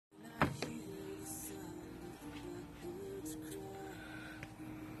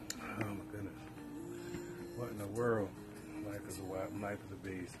world. Life is a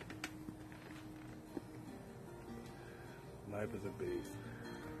beast. Life is a beast.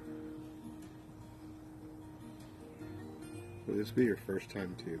 Will this be your first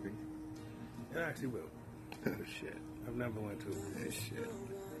time tubing? It actually will. Oh shit. I've never went to Oh shit.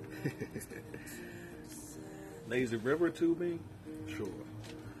 Lazy river tubing? Sure.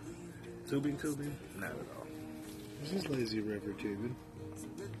 Tubing? Not at all. This is lazy river tubing.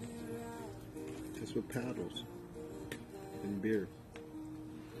 That's with paddles and beer.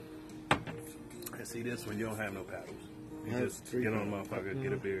 I see this when you don't have no paddles. You I have just three get on a paddles. motherfucker,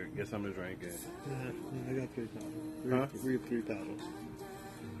 get a beer, get something to drink, and Yeah, I got 3 paddles. Huh? We have 3 paddles.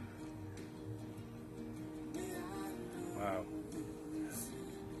 wow.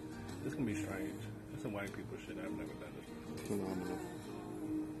 This can be strange. It's some white people shit. I've never done this before. Phenomenal.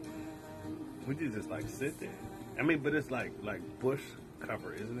 We just like sit there. I mean, but it's like bush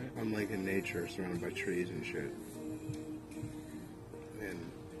cover, isn't it? I'm like in nature, surrounded by trees and shit. And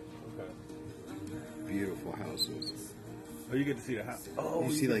Okay. beautiful houses. Oh, you get to see the house. Oh,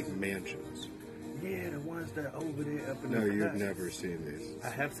 You see like mansions. yeah, the ones that are over there up in No, the you've back. never seen these. I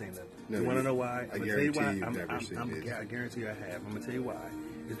have seen them. No, you want to you- know why? I I'm gonna tell you guarantee why. you've never seen these. I guarantee you I have. I'm gonna tell you why.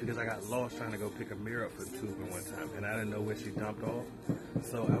 It's because I got lost trying to go pick a mirror up for tubing one time, and I didn't know where she dumped off.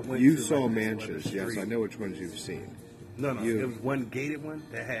 So I went. You to, saw like, this mansions, other yes. street. I know which ones you've seen. No, You- there was one gated one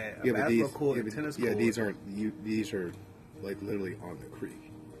that had a Yeah, but basketball these, court, yeah, a but- tennis yeah, court. these are like literally on the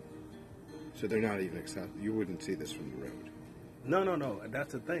creek. So they're not even accepted. You wouldn't see this from the road. No.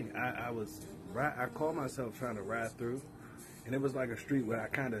 That's the thing. I called myself trying to ride through, and it was like a street where I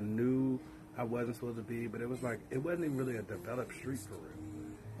kind of knew I wasn't supposed to be, but it was like it wasn't even really a developed street for real.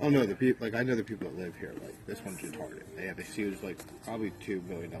 Oh no, the people like I know the people that live here. Like this one's retarded. They have this huge, like probably $2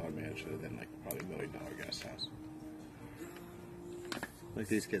 million mansion, and then like probably $1 million guest house. Like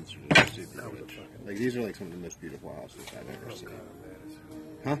these kids are just super That was a rich. fucking- Like these are like some of the most beautiful houses I've ever seen. man.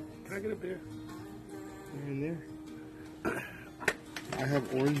 Huh? Can I get a beer? They're in there. I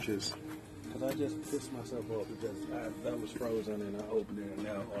have oranges. Because I just pissed myself off because that was frozen and I opened it and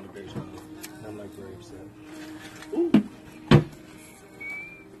now all the beer's gone. And I'm like very upset. Ooh.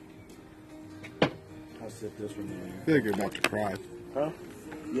 I'll sip this one I feel like you're about to cry. Huh?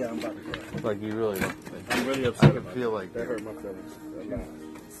 Yeah, I'm about to cry. Like you really. I'm really upset. I can about feel that. like that hurt my feelings a lot.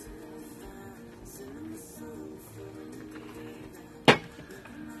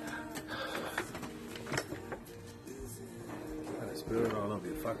 I spilled it all over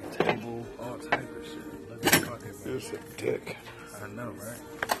your fucking table, all type of shit. Look at the fucking You're a dick. I know,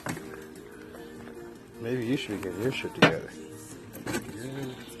 right? Maybe you should get your shit together. Yeah.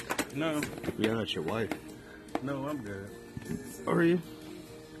 No, You're not your wife. no, I'm good. Are you?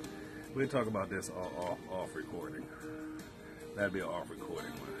 We'll talk about this off recording. That'd be an off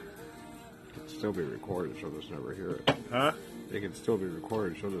recording one. It can still be recorded. She'll just never hear it. Huh? It can still be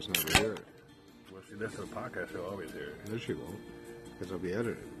recorded. She'll just never hear it. Well, if she listens to the podcast, she'll always hear it. No, she won't. Because it'll be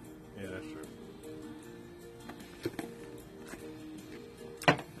edited. Yeah, that's true.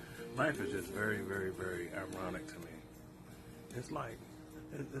 Life is just very, very, very ironic to me. It's like,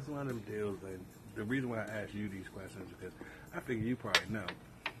 it's one of them deals, and the reason why I ask you these questions is because I figure you probably know.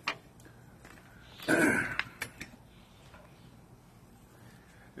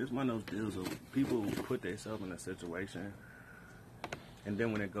 It's one of those deals of people who put themselves in a situation, and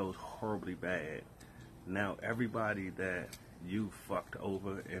then when it goes horribly bad, now everybody that you fucked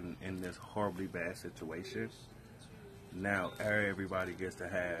over in this horribly bad situation, now everybody gets to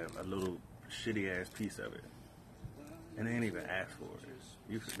have a little shitty ass piece of it, and they ain't even ask for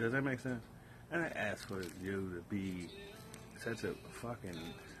it. Does that make sense? And I asked for you to be such a fucking,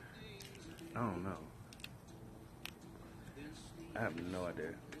 I don't know. I have no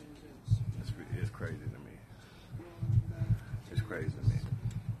idea. It's crazy to me. It's crazy to me.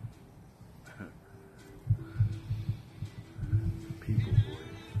 People, boy.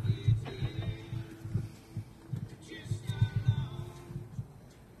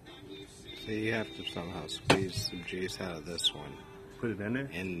 So you have to somehow squeeze some juice out of this one. Put it in there?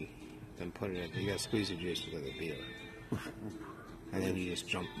 And then put it in. You gotta squeeze the juice into the beer. And then you just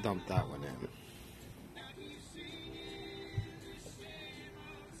dump that one in.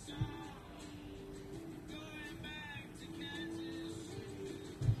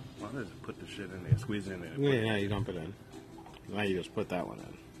 Why don't I just put the shit in there, squeeze it in there, Yeah, yeah, you dump it in. Now you just put that one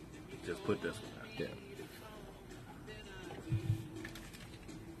in. just put this one in. Yeah.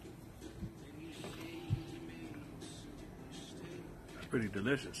 It's pretty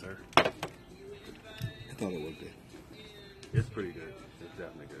delicious, sir. I thought it would be. It's pretty good. It's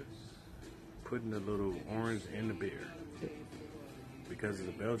definitely good. Putting the little orange in the beer. because it's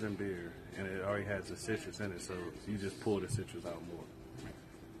a Belgian beer and it already has the citrus in it, so you just pull the citrus out more.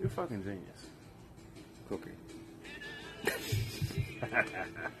 You're fucking genius. Cooking.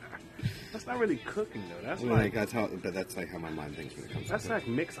 That's not really cooking though. That's Like that's how, but that's like how my mind thinks when it comes. that's to like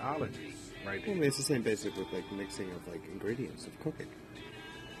mixology, right I there. mean, it's the same basic with like mixing of like ingredients of cooking.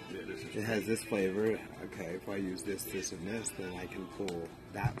 Yeah, this is It has this flavor. Okay, if I use this, this, and this, then I can pull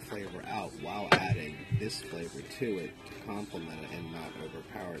that flavor out while adding this flavor to it to complement it and not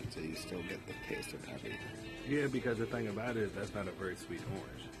overpower it, so you still get the taste of everything. Yeah, because the thing about it is that's not a very sweet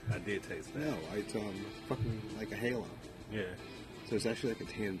orange. I did taste that. No, it's fucking like a halo. Yeah, So it's actually like a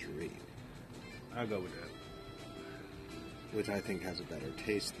tangerine, I'll go with that. which I think has a better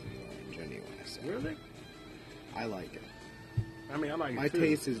taste than the orange anyway. So Really? I like it. I mean, I like My it too.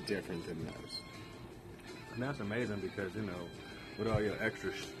 taste is different than those. And that's amazing because, you know, with all your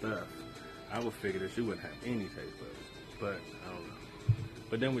extra stuff, I would figure that you wouldn't have any taste buds. But, I don't know.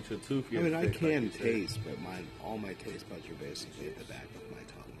 But then with your tooth, I mean, I thick, like can you said. taste, but all my taste buds are basically at the back of my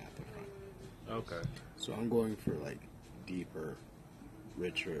tongue, not the front. Okay. So I'm going for like deeper,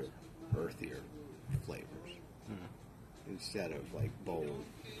 richer, earthier flavors instead of like bold,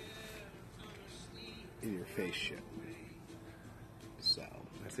 in your face shit. So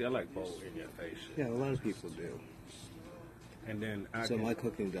See, I like bold in your face shit. yeah, a lot of people do. And then I So can, my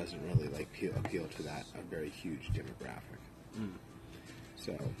cooking doesn't really like appeal to that a very huge demographic.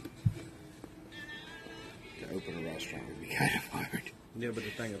 So to open a restaurant would be kind of hard. yeah, but the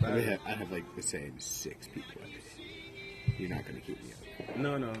thing I about would it, have, I'd have like the same 6 people. You're not going to keep me up.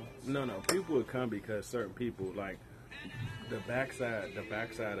 no. People would come because certain people like the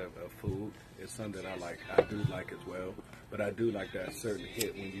backside of food is something I like. I do like as well, but I do like that certain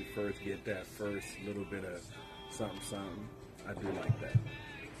hit when you first get that first little bit of something. I do like that.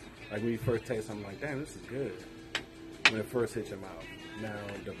 Like when you first taste something, like, damn, this is good. When it first hits your mouth. Now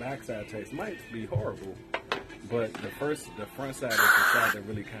the backside taste might be horrible, but the front side is the side that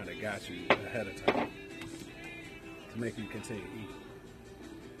really kind of got you ahead of time to make you continue eating.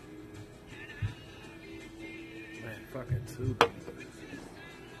 Man, fucking tubing.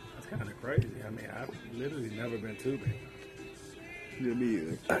 That's kind of crazy. I mean, I've literally never been tubing. Yeah, me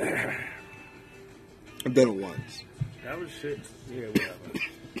either. I've done it once. That was shit. Yeah, whatever.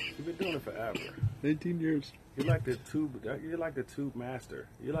 You've been doing it forever. 19 years. You're like the tube. You're like the tube master.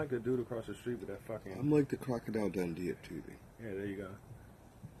 You're like the dude across the street with that fucking. I'm like the Crocodile Dundee of tubing, Yeah, there you go.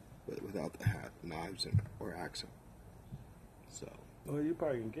 but without the hat, knives, and or accent. So, Well, you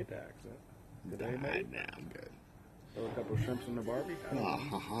probably can get the accent. Did they make? I'm good. Throw a couple shrimps on the Barbie. I don't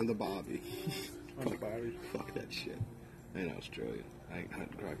know. On the Bobby. On the Barbie. Fuck that shit. I ain't Australian. I ain't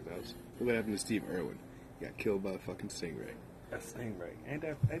hunting crocodiles. Look what happened to Steve Irwin. He got killed by a fucking stingray. That stingray. Ain't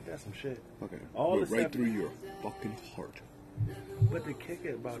that some shit? Okay. All Went the right stuff- through your fucking heart. But the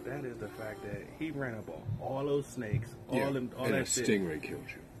kicker about that is the fact that he ran up on all those snakes, all and that a shit. stingray killed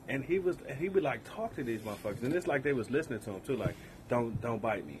you. And he would like talk to these motherfuckers, and it's like they was listening to him too. Like, don't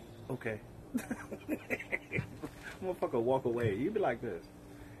bite me, okay? Motherfucker, walk away. You'd be like this,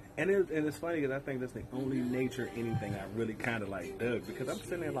 and it's funny because I think that's the only nature anything I really kind of like dug, because I'm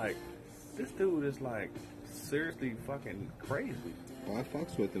sitting there like, this dude is like seriously fucking crazy. Well, I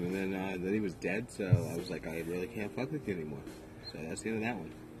fucks with him, and then he was dead, so I was like, I really can't fuck with you anymore. So that's the end of that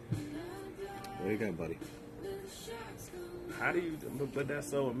one. There you go, buddy. How do you? But that's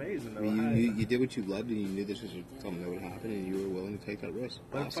so amazing though. I How- mean, you did what you loved, and you knew this was something that would happen, and you were willing to take that risk.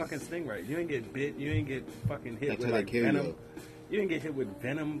 But Awesome. fucking stingray, you ain't get bit. You ain't get fucking hit That's with how they like kill you, venom. though. You ain't get hit with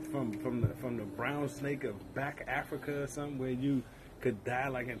venom from the brown snake of back Africa or something where you could die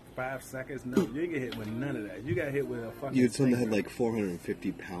like in 5 seconds. No, you ain't get hit with none of that. You got hit with a fucking. You had something that had stingray. like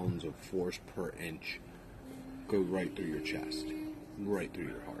 450 pounds of force per inch go right through your chest, right through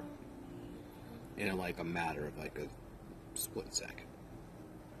your heart, in like a matter of like a split second.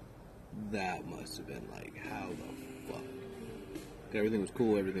 That must have been like, how the fuck? Everything was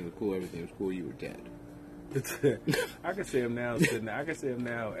cool, everything was cool, everything was cool, you were dead. I can see him now sitting there. I can see him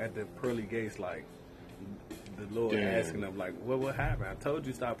now at the pearly gates, like the Lord Damn. asking him, like, what happened? I told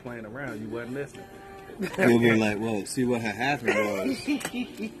you stop playing around. You wasn't listening. You'll be like, well, see what had happened was.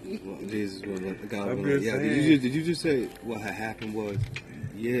 Well, Jesus, God, I'm was like, just yeah, saying. did you just say what had happened was?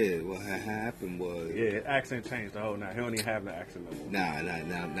 Yeah, what had happened was. Yeah, his accent changed the whole night. He don't even have the accent no more.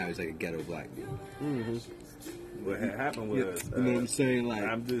 Now he's like a ghetto black dude. What had happened was, You know what I'm saying? Like,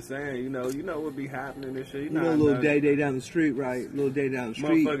 I'm just saying, you know what be happening and shit. you know, little day down the street, right? Little day down the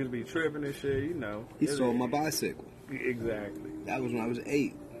street. Motherfuckers be tripping and shit, you know. He stole my bicycle. Exactly. That was when I was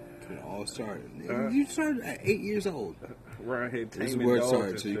 8. When it all started. You started at 8 years old. around here This is taming where it dogs started,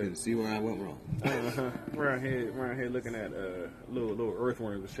 and so you shit. can see where I went wrong. Around here looking at little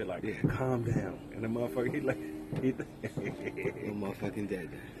earthworms and shit like, Yeah. calm down. And the motherfucker, he No motherfucking dead.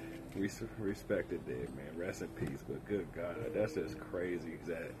 respected dead, man. Rest in peace. But good God, that's just crazy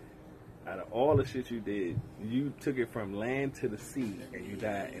that out of all the shit you did, you took it from land to the sea and you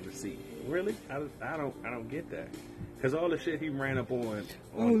died in the sea. Really? I don't get that. Because all the shit he ran up on Earth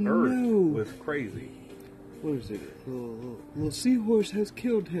no. was crazy. What is it? Little seahorse has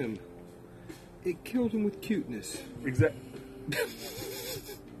killed him. It killed him with cuteness. Exactly.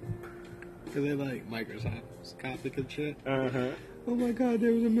 Because they like microscopic and shit. Uh-huh. Oh my god,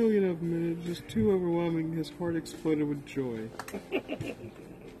 there was a million of them and it was just too overwhelming. His heart exploded with joy.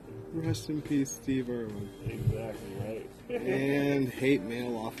 Rest in peace, Steve Irwin. Exactly right. And hate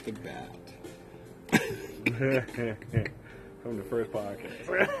mail off the bat. From the first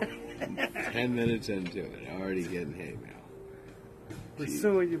podcast. 10 minutes into it, already getting hate mail. We're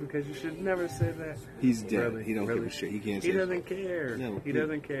suing you because you should never say that. He's dead. Really? He don't Really? give a shit. He can't He say doesn't care. No, he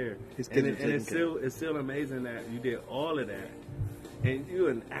doesn't care. his And, kids are and taken it's still amazing that you did all of that. And you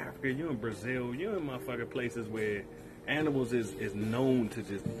in Africa, you in Brazil, you in motherfucking places where animals is known to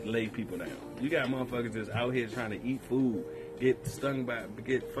just lay people down. You got motherfuckers just out here trying to eat food, get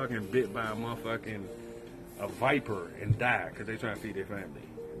fucking bit by a viper and die because they trying to feed their family.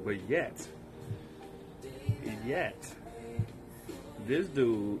 But yet, this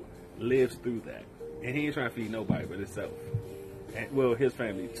dude lives through that. And he ain't trying to feed nobody but himself. And, well, his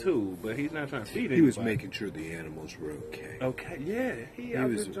family too, but he's not trying to feed anybody. He was making sure the animals were okay. Okay, yeah. He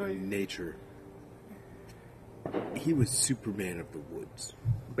was nature. He was Superman of the woods.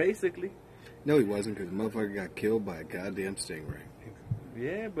 Basically. No, he wasn't, because the motherfucker got killed by a goddamn stingray.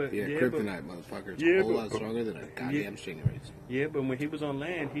 Yeah, but... Yeah, kryptonite, motherfucker. It's a whole lot stronger than a goddamn stingray. Yeah, but when he was on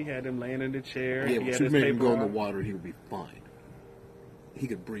land, he had him laying in the chair. Yeah, he but had Superman his can go in the paper water, he would be fine. He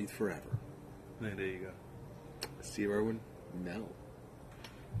could breathe forever. out. There you go. Steve Irwin? No.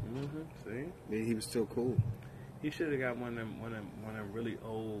 See? Man, he was still cool. He should have got one of them really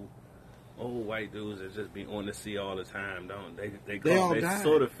old white dudes that just be on the sea all the time, don't they? They all died.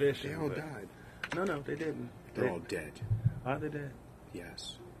 sort of fishing. They all but- died. No, they didn't. They're all dead. Are they dead?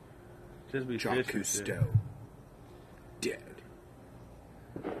 Yes. Just be Jacques fishing. shit. Cousteau. Dead.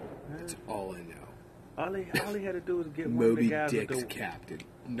 That's all I know. All he had to do was get one of Moby the guys Dick's with captain.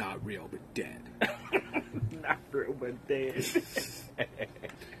 Not real, but dead. not real, but dead.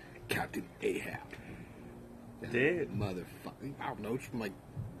 Captain Ahab. Dead? Motherfucking. I don't know. It's from like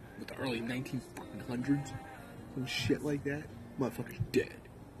the early 1900s. Some shit like that. Motherfucker's dead.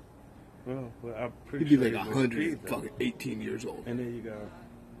 Well, I'm pretty He'd be sure like he was dead, though. 18 years old. And there you go.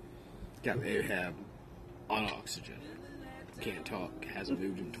 Captain Ahab on oxygen. Can't talk. Hasn't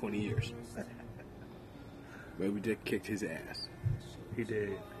moved in 20 years. Moby Dick kicked his ass. He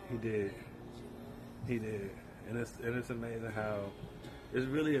did. And it's amazing how it's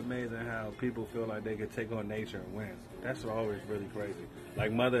really amazing how people feel like they could take on nature and win. That's always really crazy.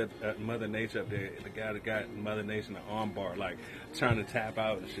 Like Mother Nature up there, the guy that got Mother Nature in the arm bar, like trying to tap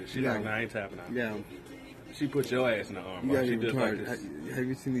out and shit. She's like, nah, I ain't tapping out. Yeah. She put your ass in the arm You bar. guys She are just like retarded. this. Have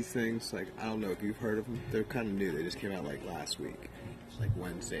you seen these things? Like, I don't know if you've heard of them. They're kind of new. They just came out like last week. Like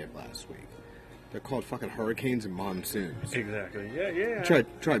Wednesday of last week. They're called fucking hurricanes and monsoons. Exactly. Yeah. Try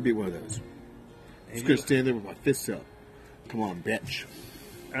to beat one of those. I'm just you- gonna stand there with my fists up. Come on, bitch.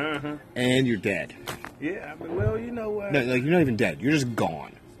 Uh-huh. And you're dead. Yeah, I mean, well, you know what? No, like you're not even dead. You're just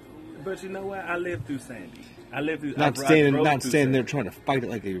gone. But you know what? I lived through Sandy. I Not standing there trying to fight it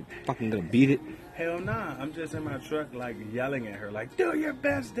like you're fucking gonna beat it. Hell nah. I'm just in my truck, like yelling at her, like, "Do your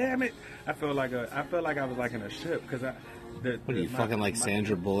best, damn it!" I felt like I was like in a ship because What are you fucking like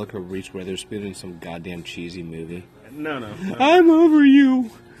Sandra Bullock or Reese Witherspoon in some goddamn cheesy movie? No. I'm over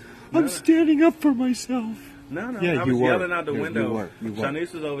you. I'm standing up for myself. No. Yeah, I you was were. yelling out the You window. were.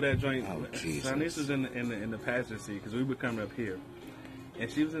 Shanice was over that joint. Oh, Jesus. Shanice was in the passenger seat because we were coming up here, and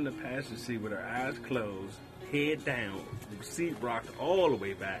she was in the passenger seat with her eyes closed, head down, seat rocked all the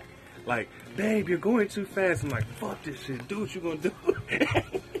way back. Like, babe, you're going too fast. I'm like, fuck this shit. Do what you gonna do.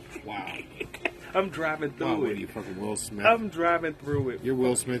 Wow. I'm driving through What it. are you fucking Will Smith? I'm driving through it. You're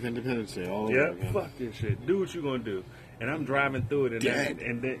Will Smith Independence Day all over Yeah, again. fuck this shit. Do what you gonna do. And I'm driving through it,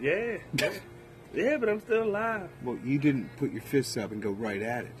 and Dead. yeah, but I'm still alive. Well, you didn't put your fists up and go right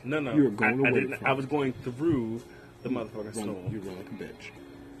at it. No. You were going I away didn't. from I it. was going through the motherfucking storm. You run like a bitch.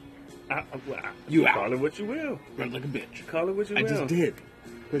 You out. call it what you will. Run like a bitch. Call it what you I will. just did.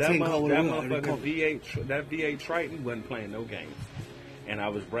 But That, saying call it that a will, I already motherfucking called it. V8 Triton wasn't playing no games. And I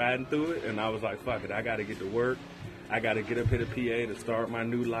was riding through it, and I was like, fuck it, I got to get to work. I got to get up here to PA to start my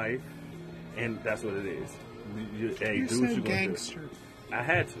new life. And that's what it is. Hey, You're do so what you gonna gangster. do. I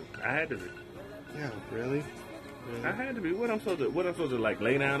had to be. Yeah, really? I had to be. What I'm supposed to like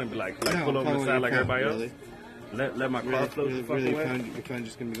lay down and be like No, pull over I'm the side like everybody really? else? Let my car float the fuck really, away? your phone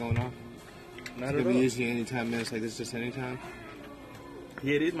just gonna be going off? Not It's at gonna all. be using anytime minutes like this, just anytime?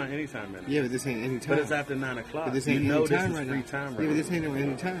 Yeah, it is my anytime minute. Yeah, but this ain't anytime. But it's after 9 o'clock. But this You ain't know any this time is right free now. time Yeah, right but this now. ain't no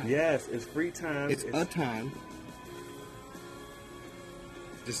any time. Yes, it's free time. It's a time.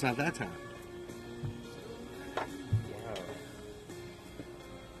 Just not that time. Wow.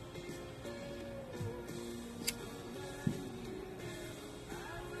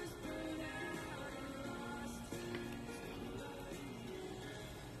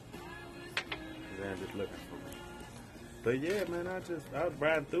 Man, just looking for me. But yeah, man, I was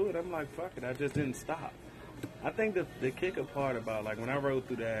riding through it. I'm like, fuck it. I just didn't stop. I think the kicker part about like when I rode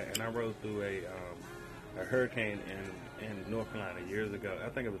through that and I rode through a hurricane in North Carolina years ago. I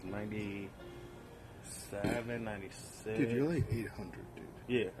think it was 97, 96. Dude, you're like 800, dude.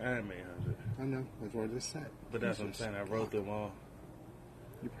 Yeah, I am 800. I know. That's what I just said. But that's what I'm saying. I rode through them all.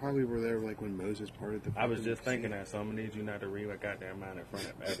 You probably were there like when Moses parted the I was fucking just thinking sea. that, so I'm gonna need you not to read my goddamn mind in front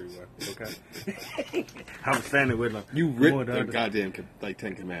of everyone, okay? I was standing with them. You More ripped than the others. goddamn like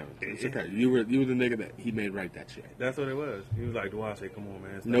 10 Commandments. It's okay. You were the nigga that he made write that shit. That's what it was. He was like, "Dwayne, say, come on,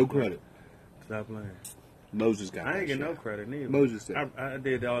 man. Stop No playing. credit. Stop playing." Moses got that I ain't get shit. no credit neither. Moses did. I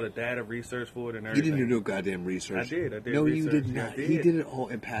did all the data research for it and You everything. didn't do no goddamn research. I did No, you research. did I not. did. He did it all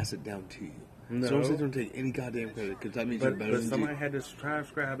and passed it down to you. No. So don't take any goddamn credit because that means you're better But than somebody you. had to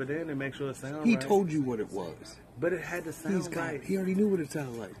transcribe it in and make sure it sounded He right. told you what it was. But it had to sound right. He already knew what it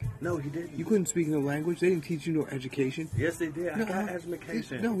sounded like. No, he didn't. You couldn't speak no language. They didn't teach you no education. Yes, they did. I got No,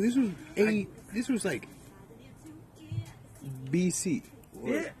 education. This was like BC. Or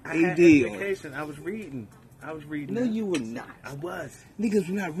Yeah, I had AD. Or, education. I was reading. no, you were not. I was. Niggas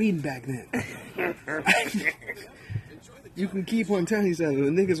were not reading back then. You can keep on telling yourself, but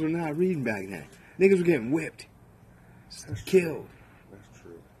niggas were not reading back then. Niggas were getting whipped, killed. That's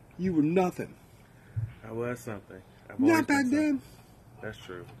true. You were nothing. I was something. I've always Not back been then. something. That's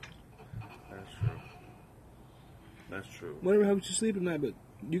true. That's true. That's true. Whatever helps you sleep at night, but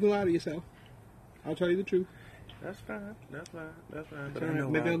you can lie to yourself. I'll tell you the truth. That's fine. That's fine. That's fine. But All I right, know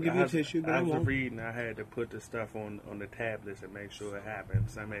maybe I'll give you a tissue, but I I was won't. reading. I had to put the stuff on the tablets and make sure it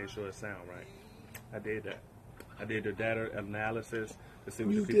happens. I made sure it sound right. I did that. I did the data analysis to see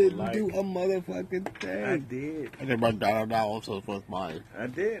what You the people didn't like. do a motherfucking thing. I did. I did my data analysis with mine. I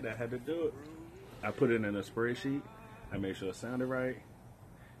did. I had to do it. I put it in a spreadsheet. I made sure it sounded right.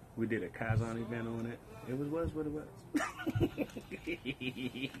 We did a Kaizen event on it. It was what it was.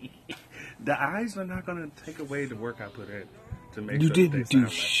 The eyes are not going to take away the work I put in to make You sure didn't that they do sound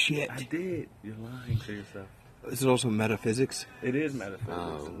right. shit. I did. You're lying to yourself. Is it also metaphysics? It is metaphysics.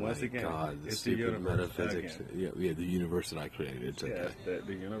 Oh Once my again, God, the it's the stupid universe. metaphysics. Again. Yeah, the universe that I created. It's okay. Yes,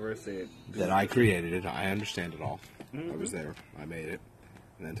 the universe said That I created it. I understand it all. I was Mm-hmm. there. I made it.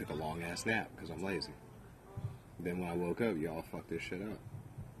 And then took a long ass nap because I'm lazy. Then when I woke up, y'all fucked this shit up.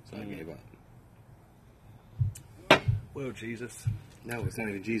 So I gave up. Well, Jesus, No, it's not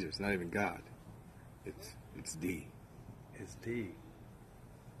even Jesus. It's not even God. It's D. it's D.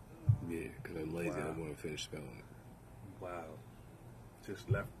 Yeah, because I'm lazy. I Wow. don't want to finish spelling it. Wow. Just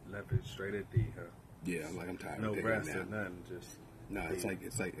left it straight at D, huh? Yeah, I'm tired. No of picking rest it or now. nothing. Just No, D.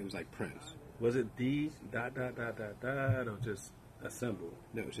 it was like Prince. Was it D dot dot dot dot dot or just a symbol?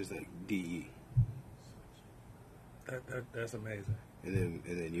 No, it's just like D-E. That's amazing. And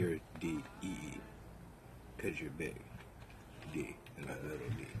then you're D-E-E. Because you're big. D. And I'm little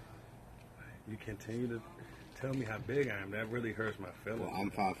D. You continue to tell me how big I am. That really hurts my feelings. Well,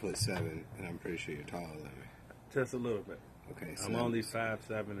 I'm 5'7", and I'm pretty sure you're taller than me. Just a little bit. Okay, so I'm only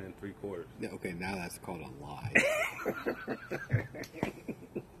 5'7" and 3/4. Yeah, okay, now that's called a lie.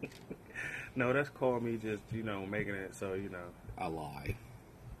 No, that's called me just, making it so, A lie.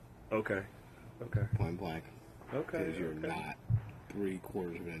 Okay. Okay. Point blank. Okay. Because you're okay. not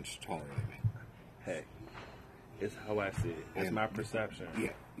 3/4 of an inch taller than me. Hey, it's how I see it. It's And- my perception.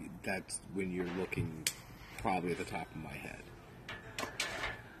 Yeah, that's when you're looking probably at the top of my head.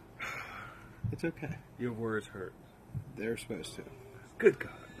 It's okay. Your words hurt. They're supposed to. Good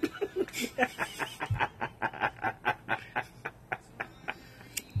God.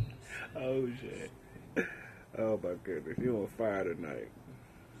 Oh, shit. Oh, my goodness. You're on fire tonight.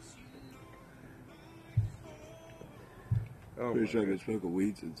 Oh, Pretty my sure I've been goodness. smoking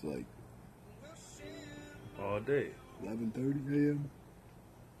weed since like All day. 11:30 a.m.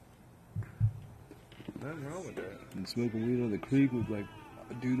 Nothing wrong with that. Been smoking weed on the creek with like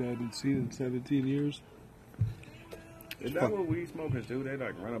a dude I haven't seen in 17 years. Is that what weed smokers do? They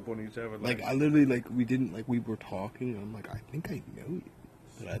like run up on each other. Like I literally we were talking. And I'm like, I think I know you.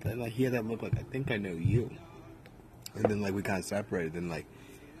 But I he had that look like I think I know you. And then like we got separated. And like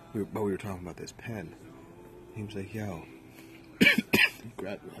we were talking about this pen. He was like, yo,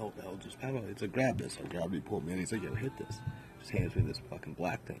 grab hell just have it. It's like grab this. I grabbed it, he pulled me in. He's like, yo, hit this. Just hands me this fucking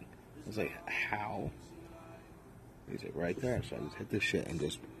black thing. I was like, how? He's like, right there. So I just hit this shit and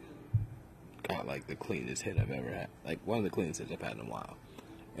just got like the cleanest hit I've ever had. Like one of the cleanest hits I've had in a while.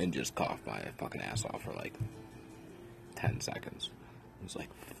 And just coughed my fucking ass off for like 10 seconds. I was like,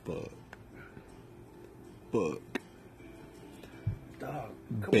 fuck. Dog,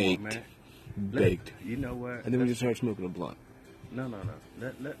 come Baked. on, man. Baked. You know what? And then we just started smoking a blunt. No.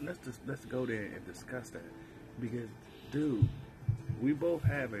 Let's go there and discuss that. Because, dude, we both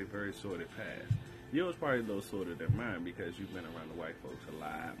have a very sordid past. Yours probably a little sordid than mine because you've been around the white folks a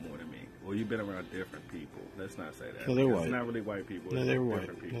lot more than me. Or you've been around different people. Let's not say that. No, they're It's white. not really white people. No, It's they were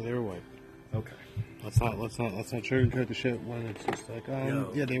different white. people. No, they were white. Okay. Let's not sugarcoat the shit when it's just like,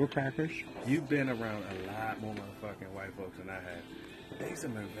 Yo. yeah, they were crackers. You've been around a lot more motherfucking white folks than I have. They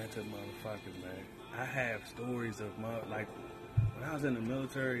some inventive motherfuckers, man. I have stories of like when I was in the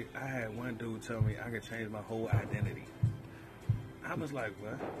military, I had one dude tell me I could change my whole identity. I was like,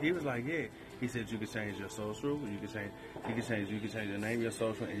 what? He was like, yeah. He said you could change your social, you could change your name, your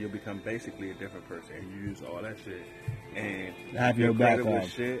social, and you'll become basically a different person. And you use all that shit. And Have you're no credited background.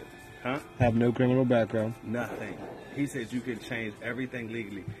 with shit. Huh? Have no criminal background. Nothing. He said you could change everything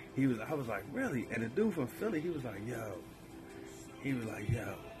legally. I was like, really? And the dude from Philly, he was like, yo,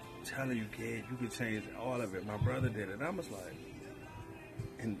 telling you, kid, you could change all of it. My brother did it. And I was like,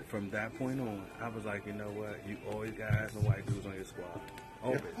 and from that point on, I was like, you know what? You always got to have some white dudes on your squad.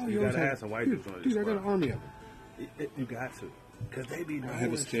 Always. Oh, you got to have some white dudes on your dude, squad. I got an army of them. You got to. Because they be I knowing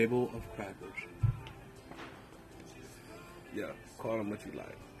have a shit. stable of crackers. Yeah, call them what you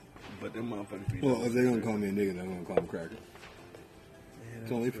like. But them motherfuckers be Well, knowing if they're gonna shit. call me a nigga, they're gonna call me cracker. Yeah,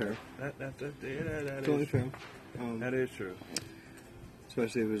 It's only that's true. fair. That It's is only true. fair. That is true.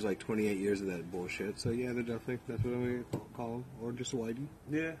 Especially if it was like 28 years of that bullshit. So yeah, they're definitely, that's what I'm gonna call them. Or just a whitey,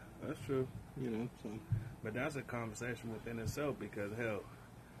 Yeah, that's true. you know, so. But that's a conversation within itself because hell,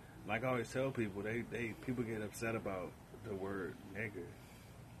 like I always tell people, people get upset about the word nigger.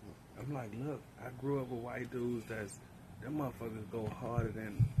 I'm like, look, I grew up with white dudes them motherfuckers go harder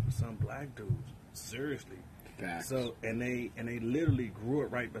than some black dudes. Seriously. Facts. So and they literally grew it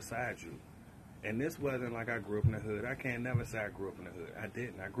right beside you. And this wasn't like I grew up in the hood. I can't never say I grew up in the hood. I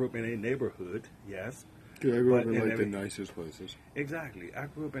didn't. I grew up in a neighborhood, yes. Dude, I grew up But in in like the every- nicest places. Exactly. I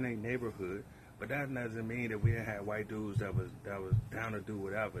grew up in a neighborhood, but that doesn't mean that we didn't have white dudes that was down to do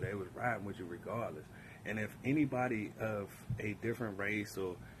whatever. They was riding with you regardless. And if anybody of a different race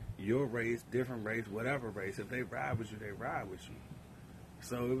or your race, different race, whatever race, if they ride with you, they ride with you.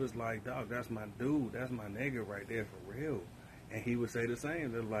 So it was like, dog, that's my dude, that's my nigga right there for real. And he would say the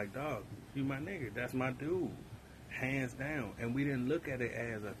same. They're like, dog, you my nigga, that's my dude, hands down. And we didn't look at it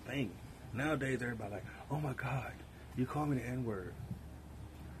as a thing. Nowadays, everybody like, oh my God, you call me the N-word.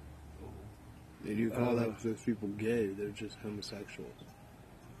 And you call those people gay, they're just homosexuals.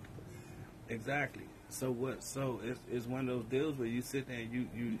 Exactly. So what? So it's one of those deals where you sit there and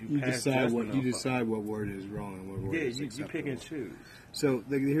you pass decide judgment what you on decide what word is wrong and what folks. word Yeah, is you acceptable. pick and choose. So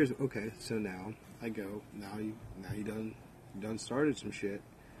like, here's okay. So now I go. Now you done started some shit.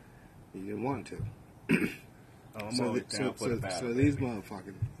 You didn't want to. Oh, I'm always down for the battle. So this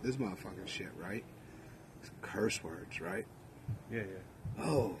motherfucking shit, right? It's curse words, right? Yeah.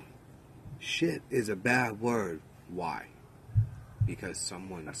 Oh, shit is a bad word. Why? Because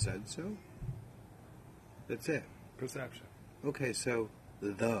someone said so? That's it. Perception. Okay, so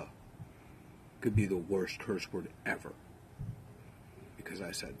the could be the worst curse word ever. Because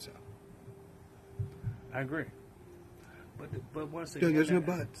I said so. I agree. But once Dude, again, there's no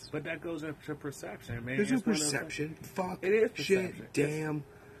buts. But that goes into perception, man. There's no It's one of those perception. Fuck. It is shit. perception. Damn.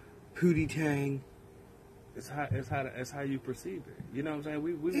 Pootie tang. things. It's how you perceive it. You know what I'm saying?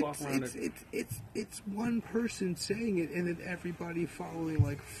 We walk around. It's one person saying it and then everybody following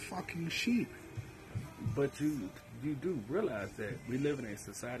like fucking sheep. But you do realize that we live in a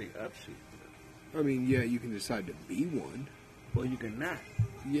society of sheep. I mean, yeah, you can decide to be one. Well, you cannot.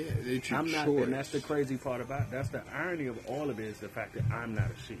 Yeah, it's your I'm not, choice. and that's the crazy part about it. That's the irony of all of it is the fact that I'm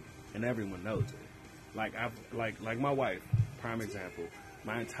not a sheep, and everyone knows it. Like my wife, prime example.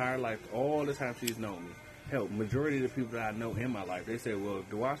 My entire life, all the time she's known me. Hell, majority of the people that I know in my life, they say, well, if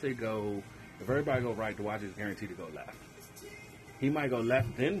Duarte go, if everybody go right, Duarte is guaranteed to go left. He might go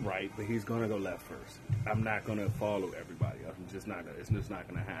left then right, but he's gonna go left first. I'm not gonna follow everybody else. It's just not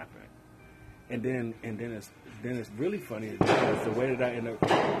gonna happen. And then it's really funny because the way that I end up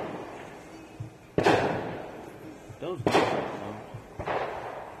those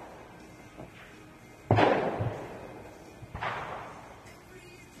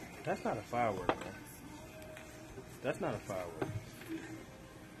that's not a firework, man. That's not a firework.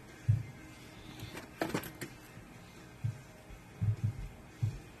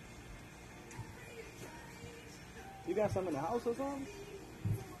 You got some in the house or something?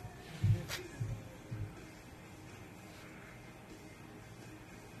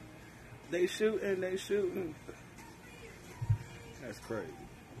 They shooting. That's crazy.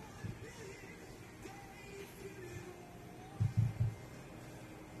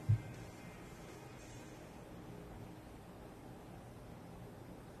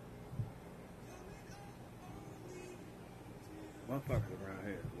 Motherfuckers around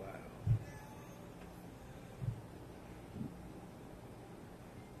here is wild.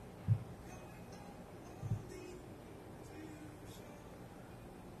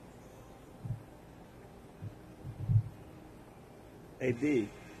 Hey D.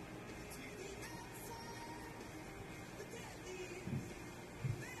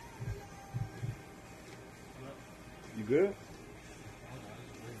 You good?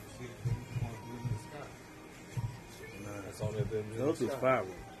 That's all they've been doing. Those was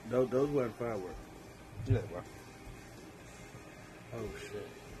fireworks. Those weren't fireworks. Yeah, bro. Oh shit.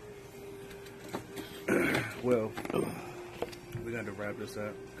 Well, we got to wrap this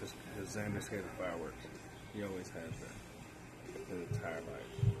up because Xander's scared of fireworks. He always has that. His entire life.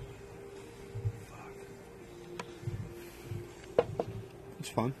 Fuck. It's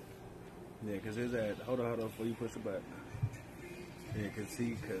fun. Yeah, because there's that. Hold on, before you push the button. Yeah, because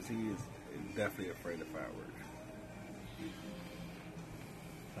he is definitely afraid of fireworks.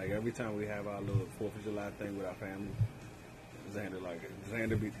 Like every time we have our little 4th of July thing with our family, Xander like it.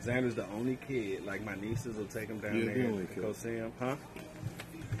 Xander's the only kid. Like my nieces will take him down You're there the only to kid. go see him. Huh?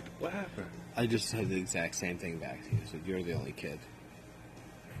 What happened? I just said the exact same thing back to you. So you're the only kid.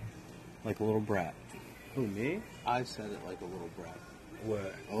 Like a little brat. Who, me? I said it like a little brat.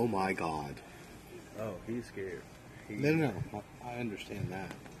 What? Oh my god. Oh, he's scared. No. I understand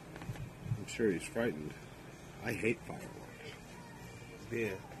that. I'm sure he's frightened. I hate fireworks.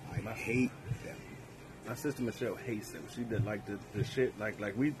 Yeah. I hate them. My sister Michelle hates them. She did like the shit like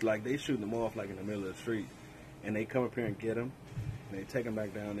they shooting them off like in the middle of the street, and they come up here and get them, and they take them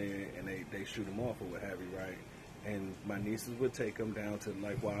back down there and they shoot them off or what have you, right? And my nieces would take them down to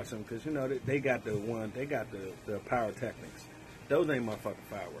like watch them because you know they got the pyrotechnics. Those ain't motherfucking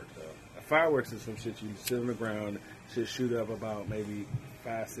fireworks though. Fireworks is some shit you sit on the ground, shit shoot up about maybe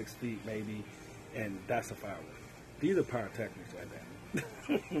 5-6 feet maybe, and that's a firework. These are pyrotechnics like that.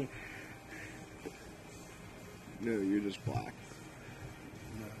 No, you're just black.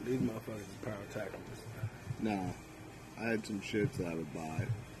 No, these motherfuckers is pyrotechnics. No. I had some shits that I would buy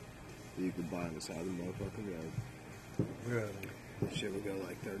that you could buy on the side of the motherfucking road. Really? The shit would go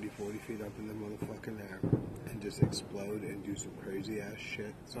like 30, 40 feet up in the motherfucking air and just explode and do some crazy ass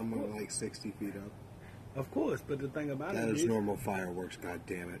shit. Some went like 60 feet up. Of course, but the thing about That it is normal fireworks, god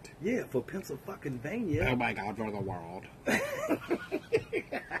damn it. yeah, for Pennsylvania. Oh my god, for the world.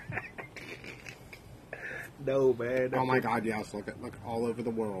 No, man. Oh my god, yes, look all over the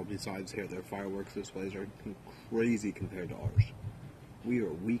world besides here. Their fireworks displays are crazy compared to ours. We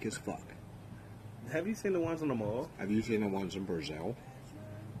are weak as fuck. Have you seen the ones on the mall? Have you seen the ones in Brazil?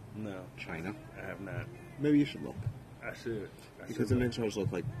 No, China? I have not. Maybe you should look. I should. Because the Mintos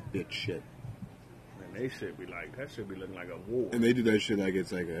look like bitch shit. Man, they should be like, that should be looking like a war. And they do that shit like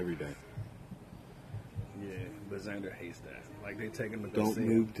it's like every day. Yeah, but Xander hates that. Like, they take him to go Don't see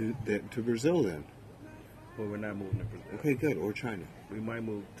move him. to Brazil then. Well, we're not moving to Brazil. Okay, good. Or China. We might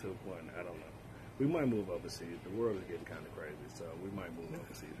move to one, I don't know. We might move overseas. The world is getting kind of crazy, so we might move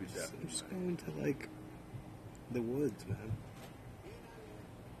overseas. We definitely Just might. go into like the woods, man.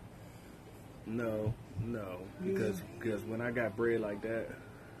 No, because when I got bred like that,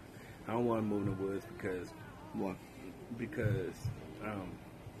 I don't want to move in the woods because What?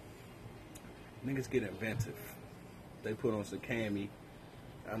 Niggas get inventive. They put on some cami,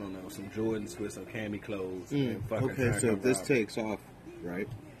 I don't know, some Jordans with some cami clothes. And fucking Okay, try to so come if this out. takes off, right?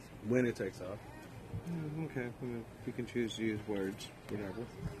 When it takes off. Okay, we can choose to use words, whatever.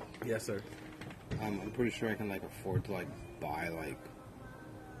 Yes, sir. I'm pretty sure I can like afford to like buy like,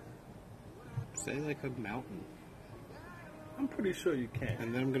 say like a mountain, I'm pretty sure you can.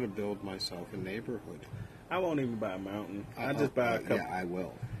 and then I'm gonna build myself a neighborhood. I won't even buy a mountain. I just buy a couple. Yeah, I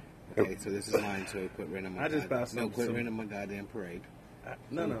will. Okay, so this is mine. So quit raining my. I just buy some- No, quit some- raining my goddamn parade.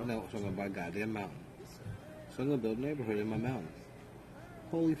 No. No. So I'm gonna buy a goddamn mountain. So I'm gonna build a neighborhood in my mountain.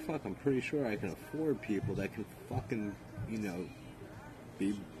 holy fuck, I'm pretty sure I can afford people that can fucking,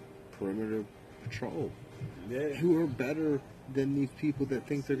 be perimeter patrol. Yeah. Who are better than these people that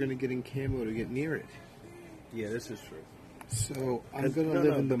think they're going to get in camo to get near it. Yeah, this is true. So I'm 'Cause- going to no,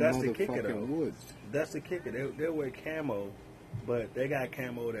 live no, in the but that's the kicker, though. motherfucking woods. That's the kicker. They'll wear camo, but they got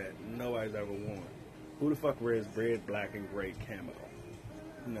camo that nobody's ever worn. Who the fuck wears red, black, and gray camo?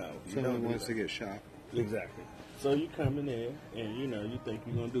 No, you Someone don't do wants that. to get shot. Exactly. So you come in there and you think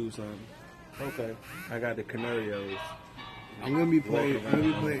you're gonna do something. Okay, I got the Canarios. I'm going to be playing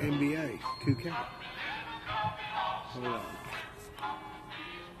Walking around. NBA 2K. Hold on.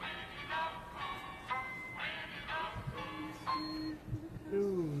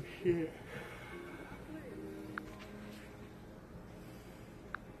 Oh shit.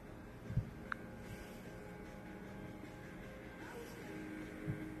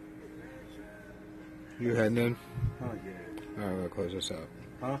 You heading in? Oh yeah. Alright, I'm gonna close this out.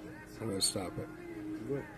 Huh? I'm gonna stop it. Good.